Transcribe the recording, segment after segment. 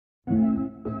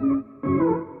Hi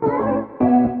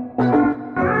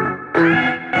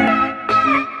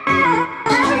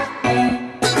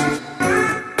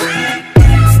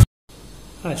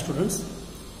students,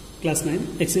 class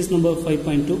 9, exercise number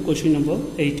 5.2, question number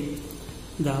 8.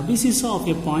 The abscissa of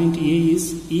a point A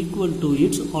is equal to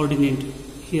its ordinate.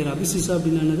 Here abscissa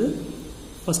is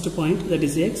first point, that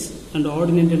is x, and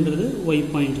ordinate is y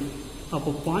point. Now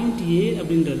point A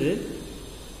is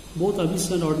both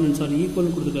abscissa and ordinates are equal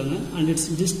and its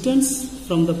distance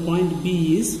from the point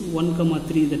B is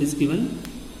 1,3, that is given,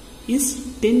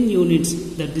 is 10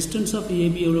 units. The distance of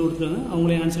AB is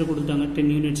answer 10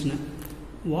 units.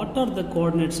 What are the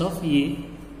coordinates of A?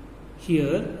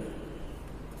 Here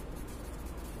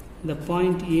the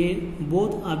point A,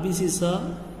 both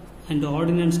abscissa and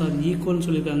ordinates are equal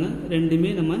சொல்லிருக்காங்க.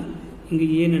 ரெண்டுமே நம்ம இங்க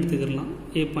A ன்னு எடுத்துக்கலாம்.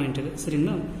 A point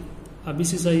சரிங்களா?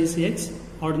 Abscissa is x,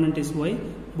 ordinate is y,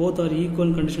 both are equal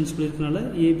conditions சொல்லிருக்கனால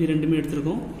AB ரெண்டுமே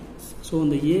எடுத்துறோம். So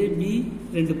அந்த AB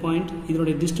ரெண்டு பாயிண்ட் இதோட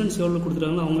டிஸ்டன்ஸ் எவ்வளவு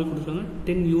கொடுத்துட்டாங்களோ அவங்களே கொடுத்துட்டாங்க.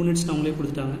 10 யூனிட்ஸ் அவங்களே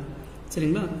கொடுத்துட்டாங்க.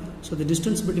 சரிங்களா? So the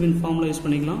distance between formula use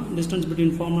பண்ணிக்கலாம். Distance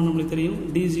between formula நமக்கு தெரியும்.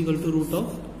 D is equal to root of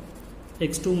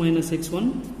x2 minus x1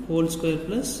 whole square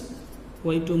plus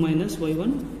y2 minus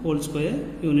y1 whole square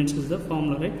units is the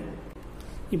formula, right?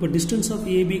 இப்போ distance of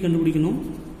AB கண்டுபிடிக்கணும்.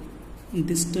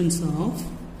 Distance of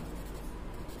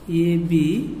AB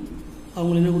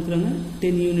அவங்க என்ன கொடுத்துறாங்க?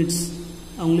 10 units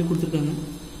அவங்களே கொடுத்துருக்காங்க.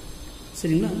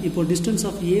 சரிங்களா? இப்போ distance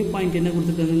of A point என்ன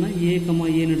கொடுத்துருக்காங்கன்னா A,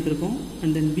 A ன்னு எடுத்துருக்கோம். and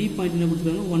then B point என்ன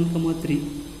கொடுத்துருக்காங்க? 1,3.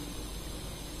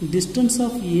 Distance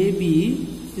of AB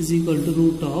is equal to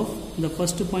root of the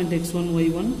first point x1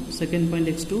 y1, second point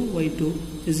x2 y2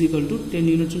 is equal to 10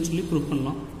 units ன்னு சொல்லி prove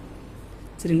பண்ணலாம்.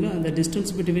 சரிங்களா? the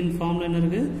distance between formula என்ன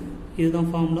இருக்கு? இதுதான்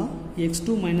formula. x2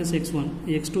 minus x1.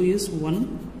 x2 is 1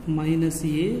 minus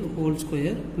A whole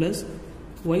square plus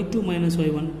y2 minus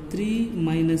y1 3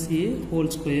 minus A whole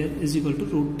square is equal to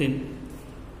root 10.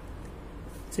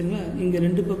 சரிங்களா? இங்க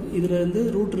ரெண்டு பக்கம் இதுல இருந்து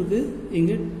ரூட் இருக்கு,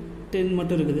 இங்க 10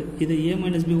 மட்டும் இருக்குது. இதை A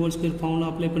minus B whole square formula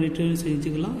apply பண்ணிட்டு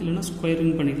செஞ்சுக்கலாம், இல்லனா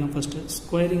ஸ்கொயரிங் பண்ணிக்கலாம். First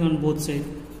squaring on both side.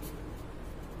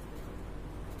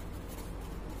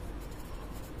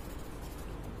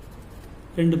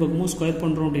 ரெண்டு பக்கமும் ஸ்கொயர்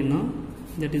பண்றோம் அப்படினா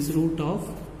that is root of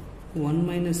 1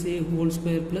 minus A whole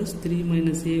square plus 3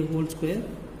 minus A whole square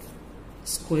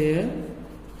square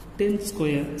 10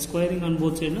 square. Squaring on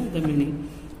both sides the meaning.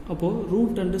 அப்போ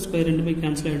root and square ரெண்டுமே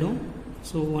cancel ஆயிடும்.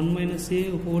 So 1 minus A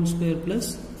whole square plus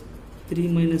 3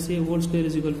 minus A whole square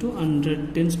is equal to 100.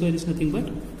 10 square is nothing but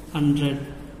 100.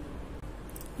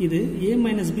 இது A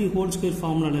minus B whole square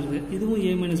formula இருக்கு. இதுவும்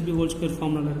A minus B whole square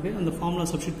formula இருக்கு. அந்த formula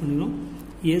substitute பண்ணிரோம்.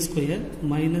 A square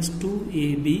minus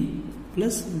 2AB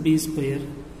plus B square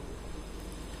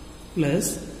plus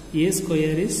A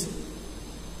square is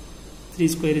 3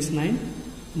 square is 9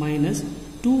 minus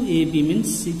 2AB means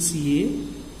 6A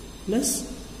plus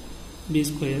B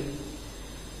square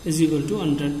is equal to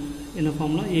 100. In a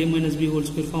formula A minus B whole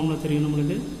square formula தெரியும்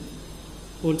நமக்கு.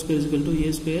 Whole square is equal to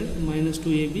A square minus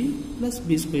 2AB plus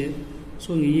B square. So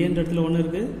இங்க A என்ற இடத்துல 1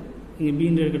 இருக்கு, இங்க B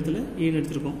என்ற இடத்துல A ன்னு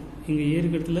எடுத்துறோம். இங்க A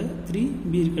இருக்க இடத்துல 3,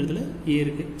 B இருக்க இடத்துல A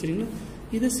இருக்கு. சரிங்களா?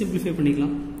 இதை சிம்பிளிஃபை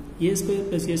பண்ணிக்கலாம். A square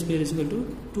plus A square is equal to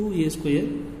 2A square.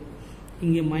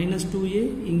 இங்கே minus 2A,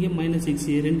 இங்கே minus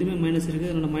 6A. ரெண்டுமே மைனஸ் இருக்கு,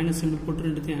 அதனால மைனஸ் சிம்பிள் போட்டு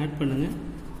ரெண்டுத்தையும் ஆட் பண்ணுங்க.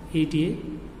 8A.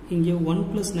 இங்கே 1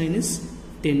 plus 9 is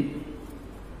 10.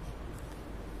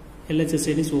 LHS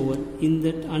side is over. இந்த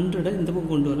 100 இந்த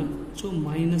பக்கம் கொண்டு வரேன். So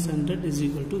minus 100 is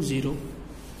equal to 0.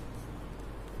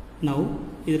 Now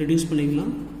இதை ரெடியூஸ்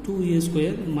பண்ணிக்கலாம். 2A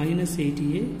square minus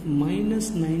 8A minus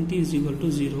 90 is equal to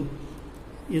 0.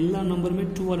 எல்லா நம்பருமே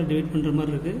 2 ஆல் டிவைட் பண்ணுற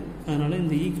மாதிரி இருக்கு, அதனால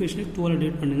இந்த ஈக்குவேஷனை 2 ஆல்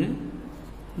டிவைட் பண்ணுங்க.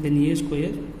 Then A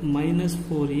square minus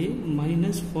 4A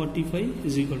minus 45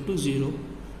 is equal to 0.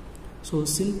 So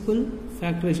simple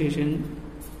factorization.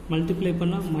 Multiply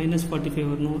பண்ணா minus 45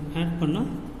 வரணும், add பண்ணா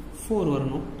 4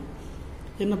 வரணும்.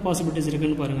 என்ன possibilities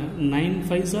இருக்குன்னு பாருங்க. 9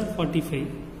 5s are 45.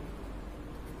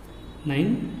 9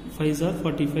 5s are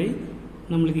 45.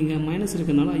 நம்மளுக்கு இங்க மைனஸ்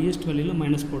இருக்கனால highest வேல்யூல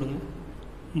மைனஸ் போடுங்க.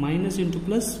 Minus into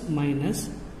plus minus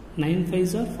 9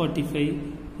 5s are 45.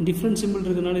 Different symbol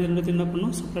இருக்கனால இது ரெண்டுத்தையும் என்ன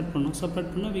பண்ணனும்? செப்பரேட் பண்ணனும். செப்பரேட்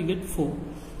பண்ணா we get 4.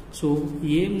 So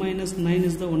A minus 9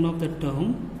 is the one of the term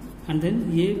and then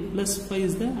A plus 5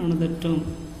 is the another term.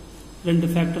 ரெண்டு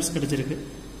factors கிடைச்சிருக்கு.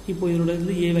 இப்போ இதோட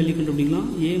இருந்து A வேல்யூ கண்டுபிடிக்கலாம்.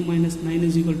 A minus 9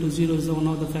 is equal to 0 is the one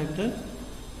of the factor.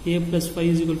 A plus 5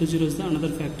 is equal to 0 is the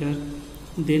another factor.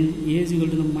 Then A is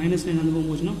equal to the minus 9 அந்த பக்கம்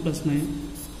போச்சுனா plus 9.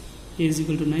 A is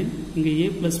equal to 9. இங்க A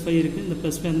plus 5 இருக்கு, இந்த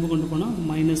plus 5 அந்த பக்கம் கொண்டு போனா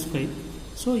minus 5.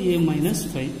 So A minus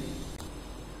 5.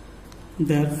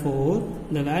 Therefore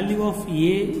the value of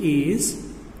A is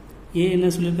A என்ன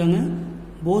சொல்லிருக்காங்க?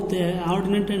 Both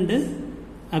ordinate and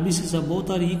abscissa both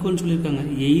are equal சொல்லிருக்காங்க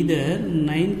either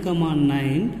 9,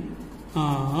 9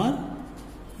 or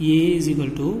a is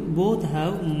equal to both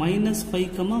have -5,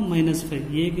 -5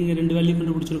 a க்கு இங்க ரெண்டு வேல்யூ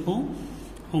கண்டுபிடிச்சிருக்கோம்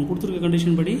அவங்க கொடுத்திருக்க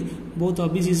கண்டிஷன் படி both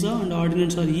abscissa and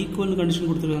ordinals are equal condition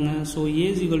கொடுத்திருக்காங்க so a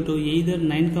is equal to either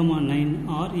 9, 9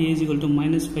 or a is equal to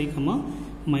 -5,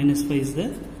 -5 is the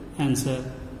answer.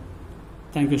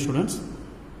 Thank you students.